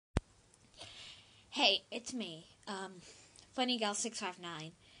Hey, it's me,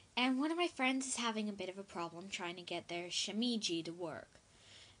 FunnyGal659, and one of my friends is having a bit of a problem trying to get their Shimeji to work.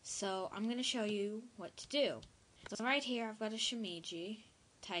 So I'm going to show you what to do. So right here I've got a Shimeji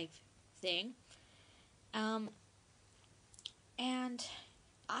type thing, and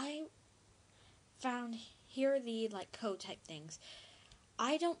I found here are the code type things.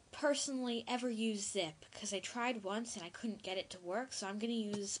 I don't personally ever use zip because I tried once and I couldn't get it to work, so I'm going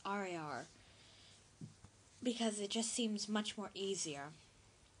to use RAR. Because it just seems much more easier.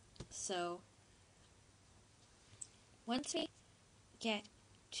 So, once we get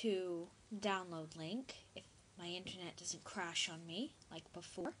to download link, if my internet doesn't crash on me like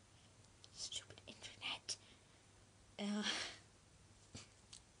before, stupid internet,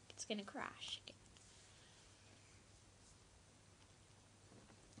 it's gonna crash again.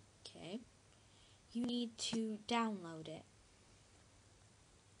 Okay, you need to download it.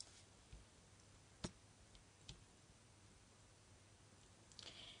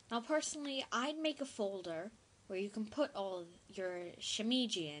 Now, personally, I'd make a folder where you can put all your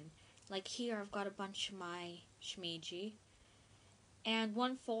Shimeji in. Like here, I've got a bunch of my Shimeji. And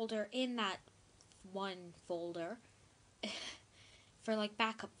one folder in that one folder for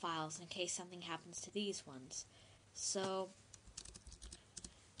backup files in case something happens to these ones. So,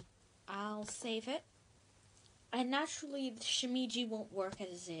 I'll save it. And naturally, the Shimeji won't work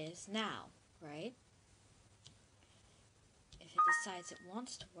as it is now, right? If it decides it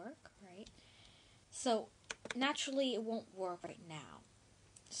wants to work, right? So, naturally, it won't work right now.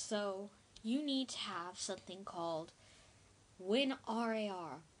 So, you need to have something called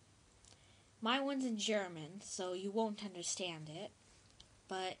WinRAR. My one's in German, so you won't understand it.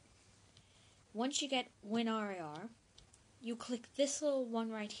 But, once you get WinRAR, you click this little one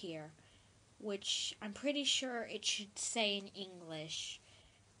right here, which I'm pretty sure it should say in English,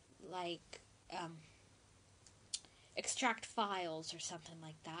 extract files or something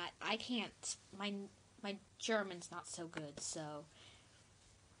like that. I can't, my German's not so good, so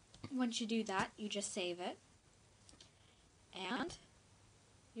once you do that, you just save it, and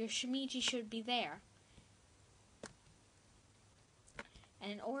your Shimeji should be there.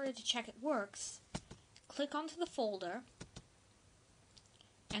 And in order to check it works, click onto the folder,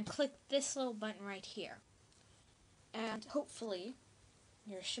 and click this little button right here. And hopefully,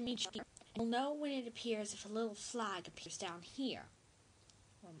 your Shimeji you'll know when it appears if a little flag appears down here,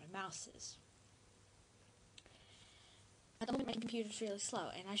 where my mouse is. At the moment, my computer's really slow,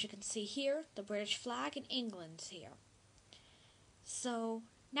 and as you can see here, the British flag and England's here. So,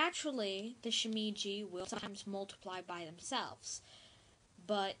 naturally, the Shimeji will sometimes multiply by themselves,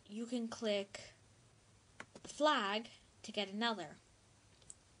 but you can click the flag to get another.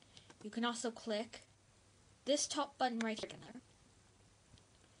 You can also click this top button right here.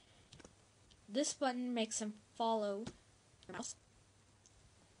 This button makes them follow your mouse.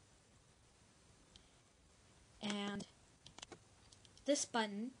 And this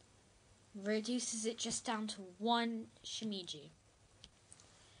button reduces it just down to one Shimeji.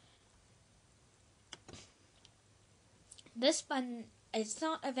 This button is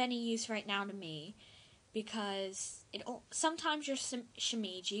not of any use right now to me because sometimes your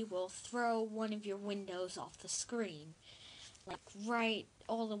Shimeji will throw one of your windows off the screen. Right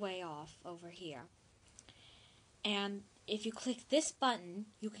all the way off over here. And if you click this button,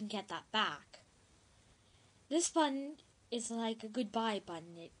 you can get that back. This button is like a goodbye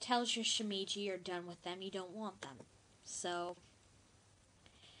button. It tells your Shimeji you're done with them, you don't want them. So,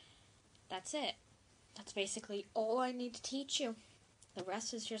 that's it. That's basically all I need to teach you. The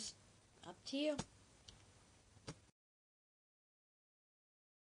rest is just up to you.